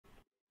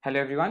Hello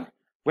everyone,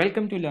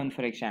 welcome to Learn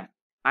for Exam.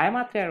 I am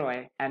Atrya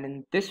Roy and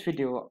in this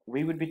video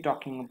we will be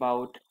talking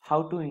about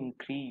how to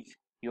increase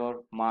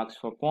your marks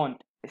for quant,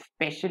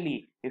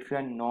 especially if you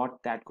are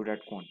not that good at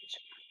quants.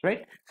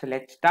 Right? So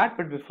let's start,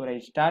 but before I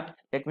start,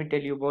 let me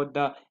tell you about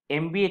the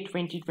MBA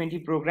 2020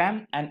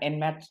 program and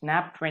NMAT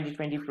SNAP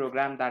 2020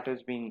 program that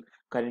is being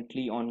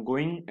currently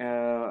ongoing.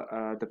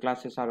 The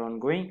classes are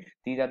ongoing.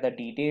 These are the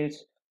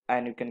details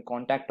and you can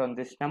contact on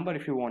this number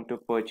if you want to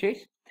purchase,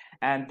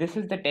 and this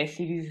is the test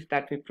series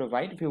that we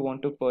provide. If you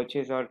want to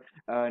purchase or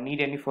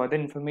need any further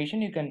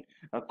information, you can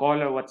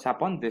call or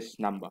WhatsApp on this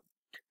number,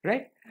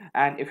 right?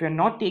 And if you're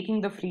not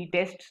taking the free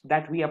tests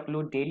that we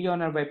upload daily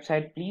on our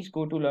website, please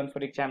go to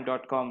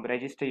learnforexam.com,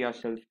 register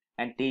yourself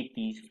and take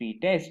these free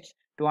tests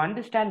to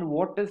understand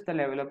what is the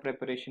level of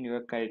preparation you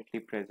are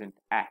currently present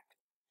at,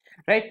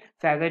 right?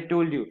 So as I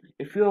told you,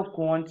 if your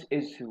quants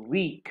is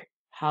weak,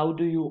 how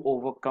do you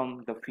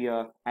overcome the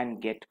fear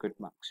and get good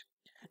marks?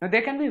 Now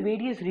there can be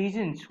various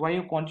reasons why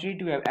your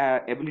quantitative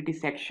ability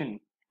section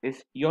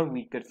is your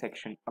weaker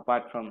section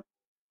apart from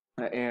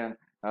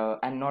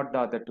and not the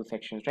other two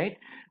sections, right?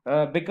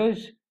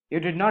 Because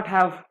you did not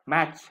have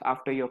maths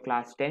after your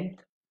class 10th.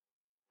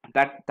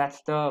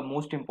 That's the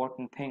most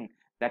important thing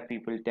that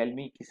people tell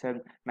me कि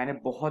sir मैंने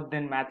बहुत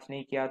दिन maths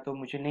नहीं किया तो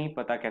मुझे नहीं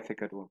पता कैसे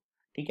करूँ.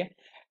 ठीक है.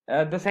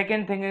 The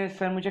second thing is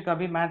sir मुझे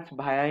कभी मैथ्स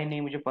भाया ही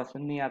नहीं, मुझे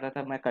पसंद नहीं आता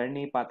था, मैं कर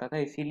नहीं पाता था,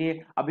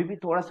 इसीलिए अभी भी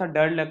थोड़ा सा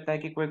डर लगता है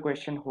कि कोई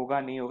क्वेश्चन होगा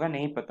नहीं होगा,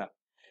 नहीं पता.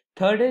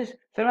 थर्ड इज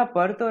सर मैं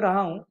पढ़ तो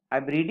रहा हूँ, I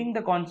am reading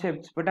the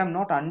concepts but I am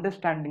not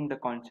understanding the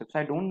concepts,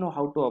 I don't know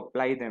how to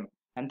apply them,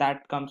 and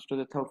that comes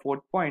to the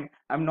fourth point.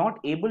 I'm not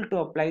able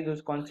to apply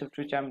those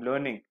concepts which I'm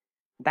learning.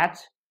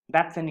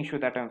 That's an issue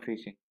that I'm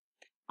facing.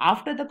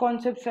 After the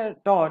concepts are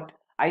taught,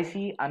 I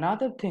see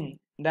another thing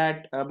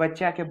that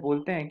बच्चे आके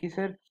बोलते हैं कि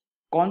sir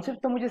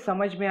concept तो मुझे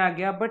समझ में आ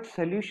गया बट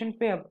सोल्यूशन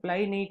पे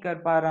अप्लाई नहीं कर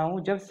पा रहा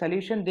हूँ, जब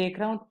सोल्यूशन देख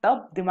रहा हूँ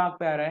तब दिमाग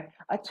पे आ रहा है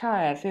अच्छा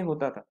ऐसे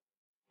होता था.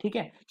 ठीक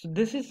है. So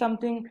this is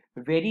something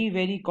very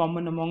very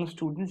common among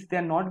students. They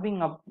are not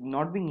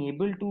being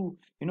able to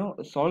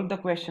solve the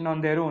question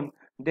on their own.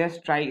 They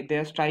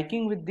are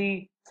striking with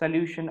the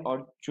solution,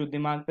 और जो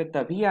दिमाग पे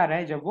तभी आ रहा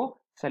है जब वो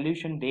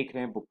सोल्यूशन देख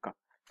रहे हैं बुक का.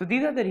 So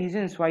these are the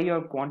reasons why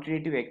your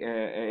quantitative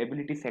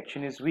ability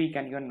section is weak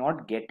and you're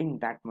not getting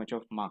that much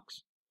of marks,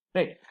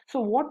 right?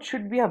 So what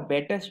should be a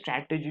better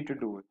strategy to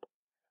do it?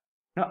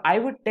 Now I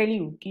would tell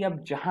you कि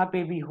अब जहाँ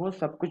पे भी हो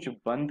सब कुछ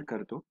बंद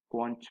कर दो,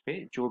 quants पे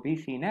जो भी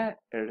सीन है,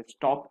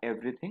 stop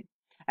everything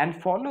and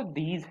follow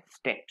these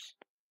steps.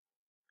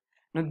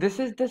 Now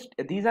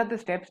these are the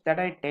steps that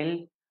I tell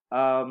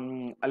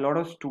a lot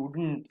of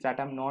students that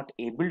I'm not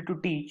able to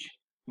teach,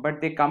 but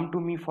they come to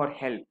me for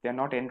help. They're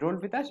not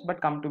enrolled with us,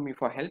 but come to me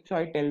for help. So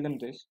I tell them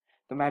this.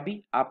 तो मैं भी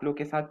आप लोग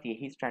के साथ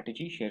यही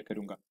strategy share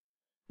करूंगा.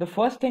 The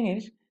first thing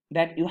is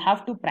that you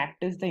have to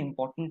practice the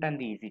important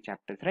and the easy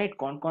chapters, right?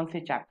 कौन कौन से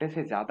चैप्टर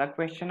से ज्यादा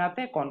क्वेश्चन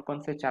आते हैं, कौन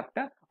कौन से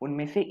चैप्टर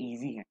उनमें से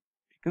इजी है.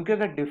 क्योंकि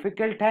अगर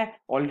डिफिकल्ट है,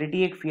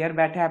 ऑलरेडी एक फियर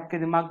बैठा है आपके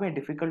दिमाग में,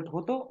 डिफिकल्ट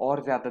हो तो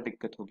और ज्यादा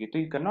दिक्कत होगी, तो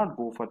you can not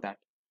go for that.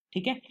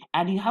 ठीक है.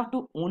 And you have to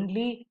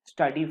only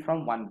study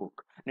from one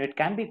book. It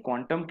can be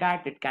quantum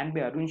cat, it can be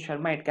Arun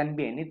Sharma, it can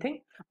be anything,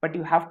 but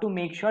you have to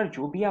make sure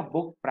जो भी आप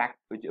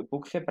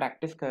book से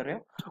practice कर रहे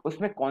हो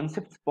उसमें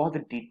कॉन्सेप्ट बहुत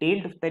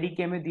डिटेल्ड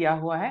तरीके में दिया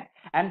हुआ है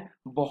एंड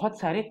बहुत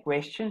सारे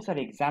क्वेश्चंस और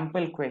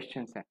एग्जाम्पल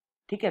क्वेश्चंस हैं.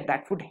 ठीक है.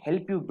 That would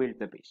help you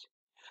build the base.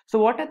 So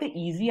what are the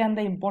easy and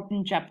the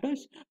important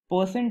chapters?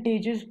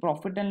 Percentages,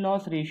 profit and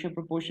loss, ratio,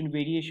 proportion,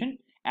 variation,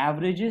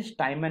 averages,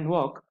 time and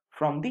work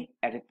from the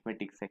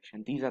arithmetic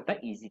section. These are the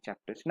easy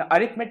chapters. Now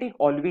arithmetic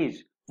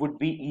always would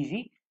be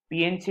easy.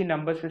 PNC,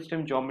 number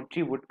system,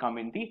 geometry would come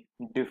in the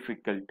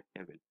difficult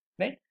level,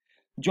 right?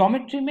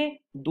 Geometry में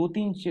दो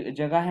तीन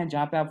जगह हैं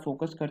जहां पे आप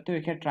focus करते हो.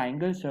 एक है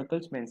ट्राइंगल,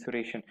 सर्कल्स,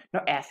 मेंसुरेशन.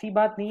 ना ऐसी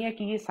बात नहीं है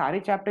कि ये सारे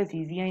चैप्टर्स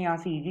इजी हैं, यहाँ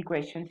से इजी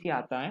क्वेश्चन ही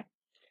आता है.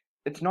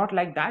 It's not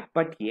like that,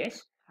 but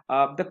yes,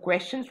 the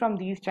questions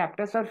from these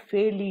chapters are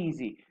fairly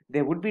easy.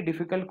 There would be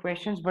difficult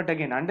questions, but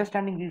again,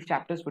 understanding these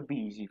chapters would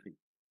be easy for you.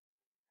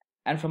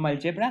 And from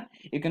algebra,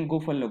 you can go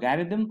for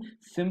logarithm,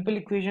 simple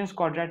equations,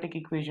 quadratic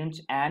equations,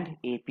 and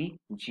AP,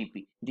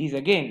 GP. These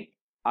again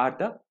are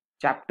the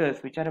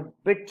chapters which are a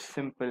bit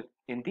simple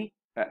in the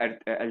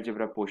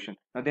algebra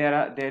portion. Now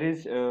there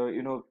is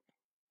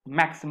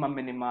maximum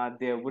minima,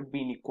 there would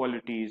be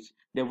inequalities,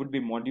 there would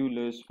be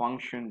modulus,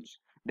 functions,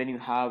 then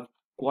you have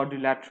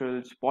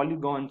quadrilaterals,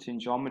 polygons in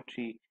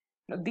geometry.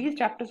 Now, these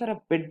chapters are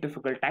a bit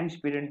difficult, time,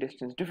 speed and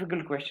distance,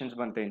 difficult questions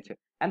बनते हैं इनसे,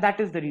 and that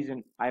is the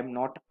reason I am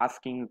not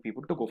asking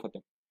people to go for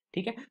them.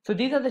 ठीक है. So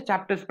these are the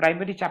chapters,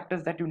 primary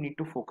chapters that you need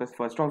to focus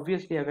first.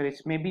 Obviously अगर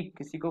इसमें भी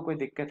किसी को कोई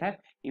दिक्कत है,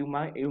 you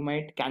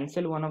might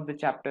cancel one of the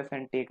chapters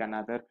and take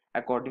another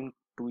according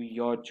to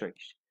your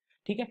choice.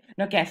 ठीक है.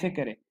 ना कैसे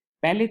करें?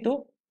 पहले तो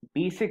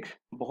बेसिक्स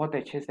बहुत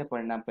अच्छे से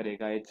पढ़ना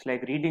पड़ेगा. It's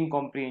like reading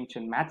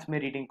comprehension. Maths में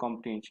reading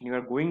comprehension, you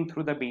are going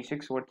through the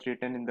basics what's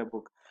written in the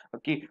book.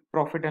 Okay.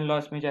 Profit and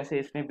loss में जैसे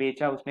इसने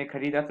बेचा उसने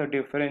खरीदा, तो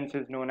difference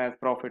is known as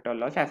profit और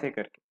लॉस, ऐसे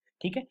करके.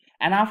 ठीक है.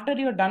 And after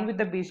you are done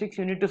with the basics,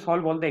 you need to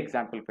solve all the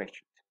example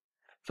questions.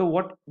 So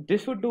what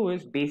this would do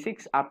is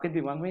basics आपके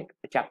दिमाग में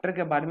चैप्टर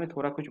के बारे में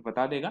थोड़ा कुछ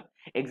बता देगा।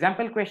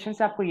 एग्जाम्पल क्वेश्चन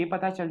से आपको ये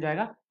पता चल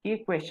जाएगा कि ये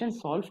क्वेश्चन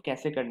सॉल्व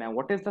कैसे करना है,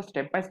 what is the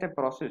step by step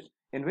process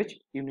in which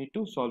you need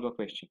to solve a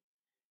question.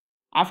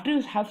 After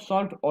you have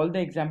solved all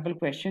the example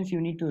questions, you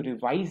need to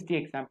revise the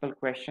example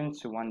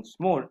questions once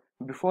more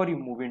before you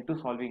move into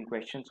solving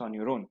questions on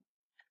your own.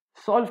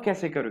 Solve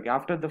कैसे करोगे?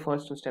 After the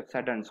first two steps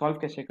are done, solve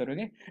कैसे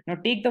करोगे? Now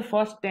take the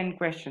first 10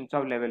 questions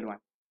of level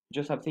 1,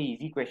 जो सबसे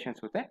easy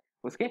questions होता है,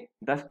 उसके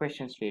 10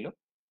 questions ले लो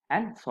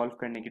and solve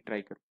करने की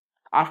try करो.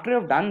 After you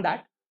have done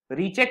that,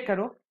 recheck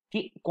करो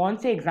कि कौन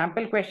से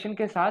example question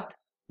के साथ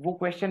वो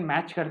question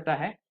match करता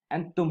है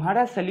and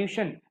तुम्हारा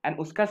solution and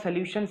उसका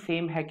solution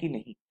same है कि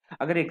नहीं.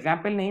 अगर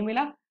example नहीं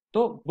मिला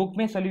तो बुक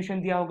में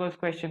solution दिया होगा उस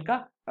question का,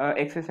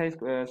 exercise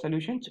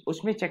solutions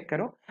उसमें check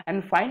करो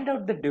and find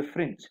out the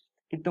difference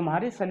कि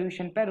तुम्हारे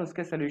सोल्यूशन पे और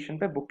उसके सोल्यूशन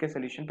पे, बुक के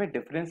सोल्यूशन पे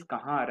डिफरेंस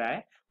कहाँ आ रहा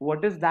है,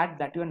 what is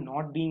that you are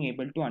not being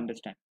able to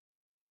understand.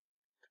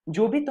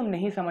 जो भी तुम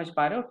नहीं समझ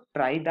पा रहे हो,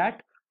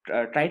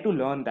 ट्राई टू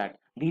लर्न दैट,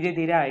 धीरे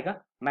धीरे आएगा।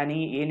 मैं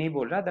ये नहीं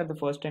बोल रहा that the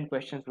first 10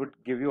 questions would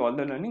give you all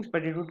the learnings,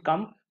 but it would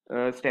come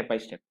step by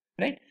step,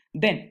 right?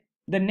 Then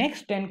the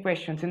next 10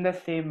 questions in the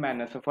same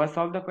manner, so first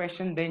solve the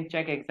question, then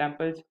check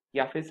examples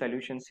या फिर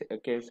solution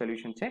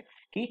से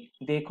कि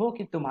देखो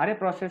कि तुम्हारे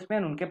process में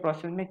और उनके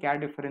प्रोसेस में क्या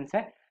डिफरेंस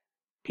है,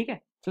 ठीक है?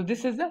 So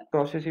this is the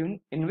process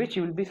in which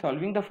you will be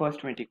solving the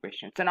first 20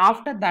 questions, and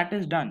after that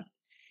is done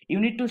you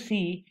need to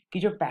see कि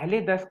जो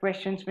पहले 10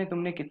 questions में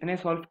तुमने कितने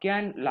solve किया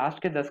and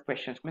लास्ट के 10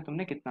 questions में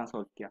तुमने कितना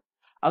solve किया।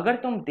 अगर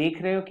तुम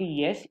देख रहे हो कि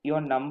yes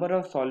your number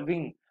of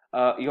solving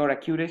your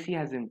accuracy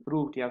has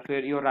improved या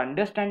फिर your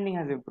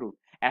understanding has improved,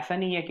 ऐसा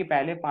नहीं है कि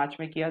पहले 5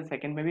 में किया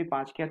सेकंड में भी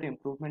 5 किया तो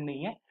इम्प्रूवमेंट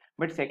नहीं है,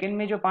 बट सेकंड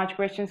में जो 5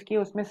 क्वेश्चंस किए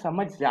उसमें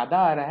समझ ज्यादा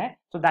आ रहा है,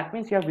 so that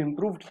means you have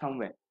improved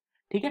somewhere,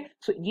 ठीक है?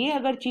 सो ये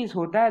अगर चीज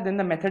होता है, then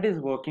the method is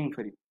working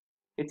for you,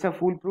 it's a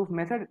foolproof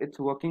method,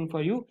 it's working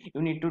for you.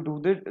 You need to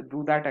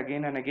do that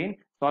again and again,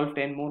 solve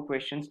 10 more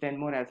questions, 10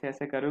 more, ऐसे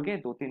ऐसे करोगे,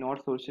 2-3 और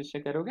सोर्सेज से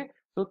करोगे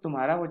तो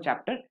तुम्हारा वो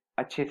चैप्टर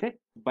अच्छे से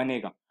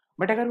बनेगा।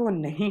 बट अगर वो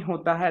नहीं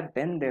होता है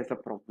then there's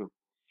a problem.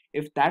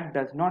 If that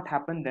does not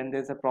happen, then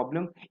there's a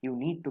problem. You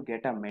need to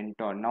get a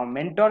mentor. Now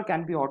mentor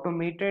can be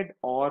automated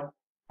or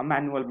a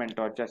manual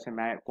mentor, जैसे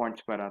मैं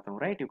Qaunts पर आता हूँ,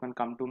 right? You can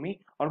come to me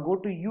or go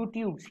to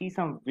YouTube, see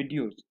some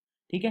videos,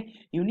 ठीक है?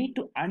 You need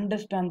to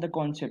understand the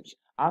concepts.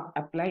 आप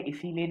apply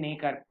इसीलिए नहीं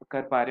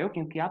कर पा रहे हो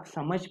क्योंकि आप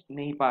समझ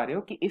नहीं पा रहे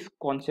हो कि इस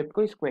कॉन्सेप्ट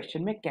को इस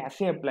क्वेश्चन में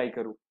कैसे अप्लाई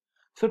करूँ।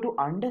 So to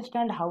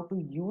understand how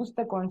to use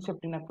the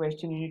concept in a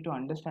question, you need to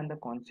understand the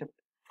concept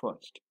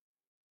first.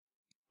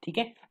 ठीक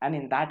है? And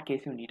in that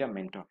case you need a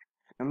mentor.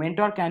 A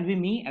mentor can be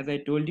me, as I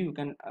told you. You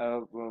can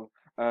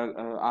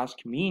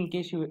ask me in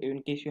case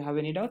you have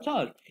any doubts,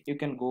 or you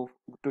can go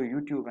to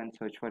YouTube and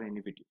search for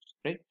any videos,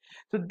 right?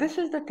 So this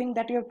is the thing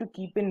that you have to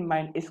keep in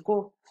mind. इसको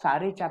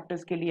सारे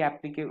chapters के लिए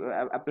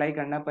apply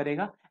करना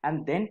पड़ेगा,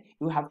 and then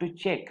you have to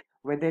check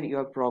whether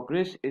your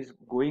progress is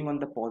going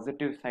on the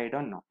positive side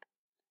or not.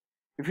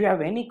 If you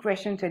have any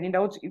questions, any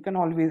doubts, you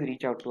can always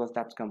reach out to us.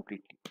 That's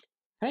completely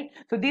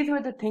right. So these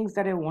were the things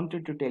that I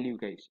wanted to tell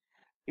you guys.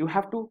 You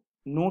have to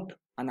note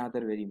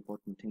another very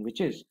important thing,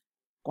 which is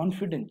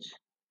confidence.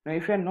 Now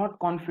if you're not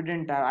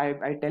confident,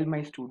 I tell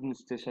my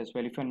students this as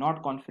well, if you're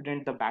not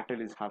confident, the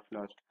battle is half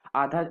lost.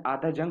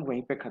 आधा जंग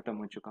वहीं पे खत्म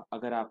हो चुका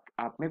अगर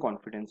आप में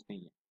कॉन्फिडेंस नहीं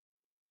है।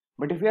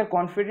 But if you are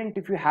confident,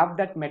 if you have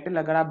that metal,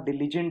 अगर आप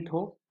डिलीजेंट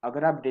हो,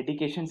 अगर आप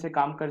डेडिकेशन से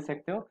काम कर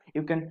सकते हो,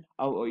 you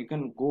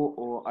can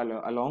go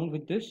along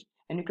with this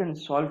and you can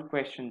solve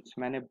questions.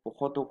 मैंने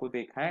बहुतों को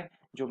देखा है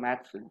जो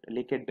मैथ्स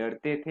लेके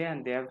डरते थे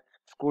and they have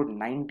scored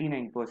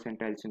 99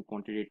 percentiles in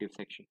quantitative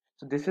section.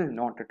 So this is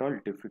not at all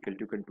difficult,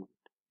 you can do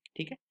it,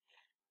 ठीक है?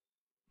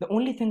 The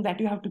only thing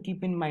that you have to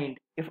keep in mind,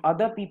 if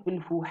other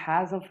people who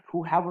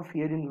have a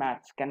fear in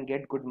maths can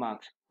get good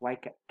marks, why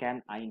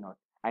can I not?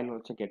 I'll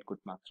also get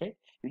good marks, right?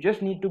 You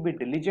just need to be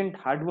diligent,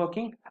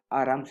 hardworking,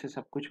 आराम से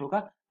सब कुछ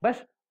होगा,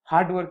 बस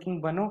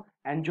hardworking बनो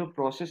and जो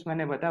process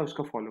मैंने बताया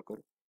उसको follow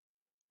करो,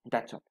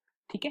 that's all,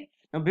 ठीक है?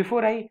 Now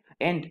before I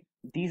end,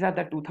 these are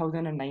the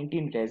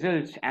 2019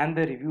 results and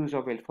the reviews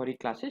of L4E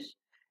classes.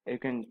 You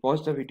can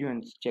pause the video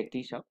and check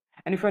these out.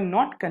 And if you're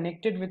not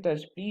connected with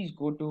us, please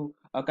go to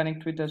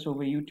connect with us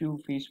over YouTube,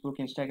 Facebook,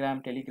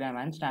 Instagram, Telegram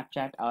and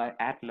Snapchat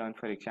at Learn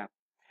for Exam.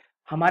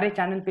 हमारे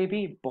channel पे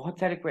भी बहुत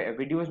सारे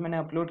videos मैंने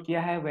upload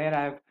किया है where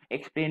I have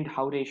explained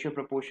how ratio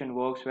proportion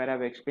works, where I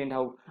have explained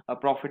how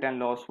profit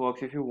and loss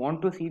works. If you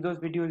want to see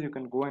those videos, you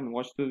can go and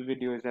watch those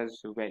videos as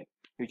well.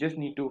 You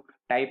just need to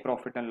type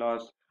profit and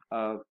loss,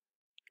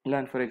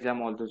 Learn for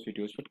Exam, all those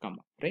videos would come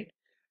up, right?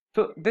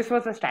 So this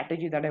was a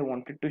strategy that I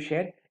wanted to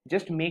share.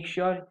 Just make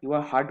sure you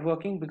are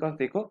hardworking, because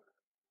देखो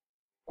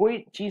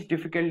कोई चीज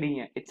difficult नहीं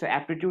है, it's an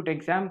aptitude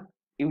exam.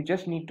 You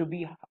just need to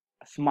be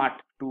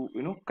smart to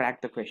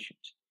crack the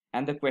questions,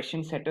 and the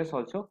question setters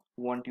also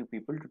want you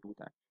people to do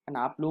that. And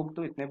आप लोग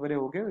तो इतने बड़े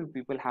हो गए,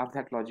 people have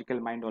that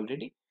logical mind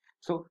already.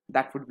 So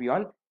that would be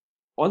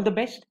all the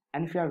best.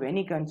 And if you have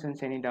any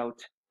concerns, any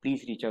doubts,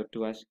 please reach out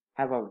to us.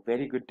 Have a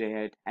very good day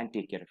ahead and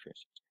take care of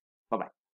yourselves. Bye bye.